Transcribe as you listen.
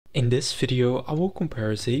In this video, I will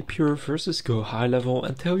compare Zapier versus GoHighLevel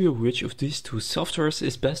and tell you which of these two softwares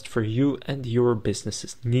is best for you and your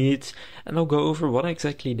business's needs, and I'll go over what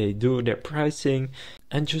exactly they do, their pricing,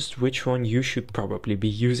 and just which one you should probably be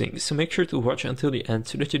using. So make sure to watch until the end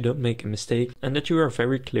so that you don't make a mistake and that you are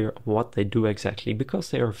very clear on what they do exactly,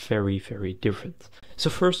 because they are very, very different.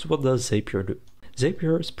 So first, what does Zapier do?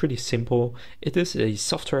 Zapier is pretty simple. It is a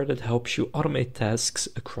software that helps you automate tasks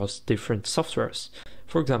across different softwares.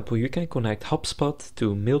 For example, you can connect HubSpot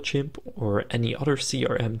to MailChimp or any other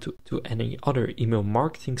CRM to any other email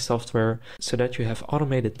marketing software so that you have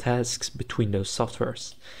automated tasks between those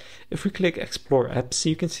softwares. If we click Explore Apps,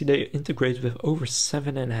 you can see they integrate with over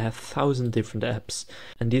 7,500 different apps.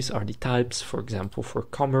 And these are the types, for example, for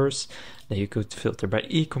commerce. Then you could filter by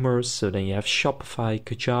e-commerce, so then you have Shopify,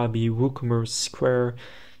 Kajabi, WooCommerce, Square,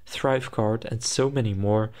 Thrivecart, and so many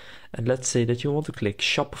more. And let's say that you want to click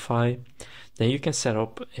Shopify. Then you can set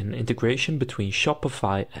up an integration between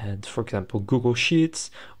Shopify and, for example, Google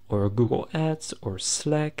Sheets or Google Ads or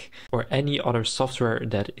Slack or any other software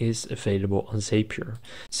that is available on Zapier.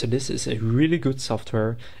 So this is a really good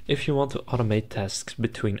software if you want to automate tasks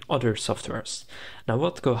between other softwares. Now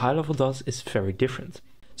what GoHighLevel does is very different.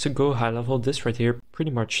 So GoHighLevel, this right here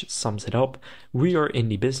pretty much sums it up. We are in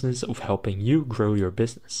the business of helping you grow your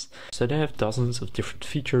business. So they have dozens of different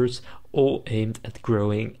features, all aimed at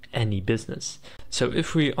growing any business. So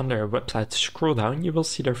if we on their website scroll down, you will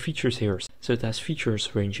see their features here. So it has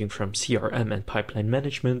features ranging from CRM and pipeline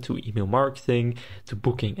management to email marketing, to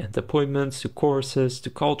booking and appointments, to courses, to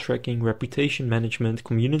call tracking, reputation management,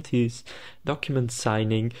 communities, document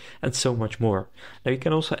signing, and so much more. Now you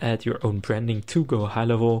can also add your own branding to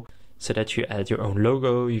GoHighLevel, so that you add your own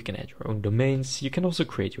logo, you can add your own domains, you can also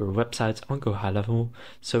create your websites on GoHighLevel.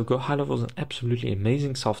 So GoHighLevel is an absolutely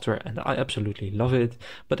amazing software and I absolutely love it,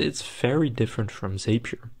 but it's very different from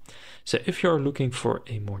Zapier. So if you're looking for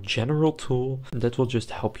a more general tool that will just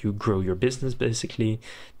help you grow your business basically,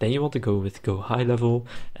 then you want to go with GoHighLevel.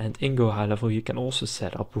 And in GoHighLevel you can also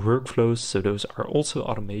set up workflows, so those are also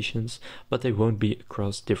automations, but they won't be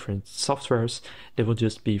across different softwares. They will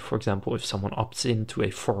just be, for example, if someone opts into a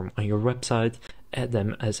form on your website, add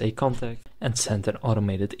them as a contact and send an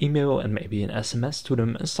automated email and maybe an SMS to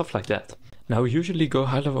them and stuff like that. Now usually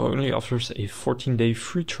GoHighLevel only offers a 14-day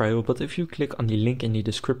free trial, but if you click on the link in the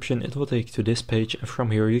description, it will take you to this page, and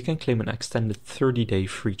from here you can claim an extended 30-day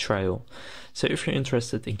free trial. So if you're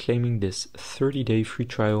interested in claiming this 30-day free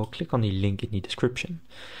trial, click on the link in the description.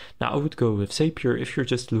 Now I would go with Zapier if you're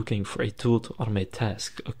just looking for a tool to automate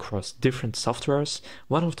tasks across different softwares.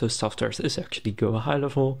 One of those softwares is actually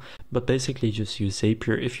GoHighLevel, but basically just use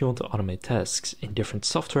Zapier if you want to automate tasks in different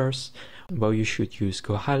softwares. Well, you should use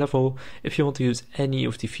GoHighLevel if you want to use any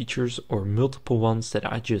of the features or multiple ones that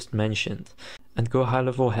I just mentioned. And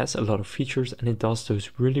GoHighLevel has a lot of features and it does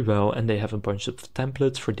those really well, and they have a bunch of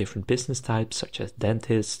templates for different business types such as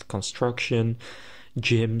dentists, construction,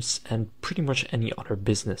 gyms, and pretty much any other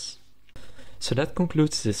business. So that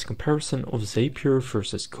concludes this comparison of Zapier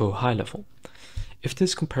versus GoHighLevel. If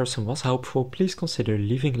this comparison was helpful, please consider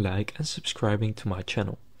leaving a like and subscribing to my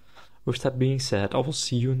channel. With that being said, I will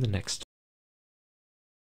see you in the next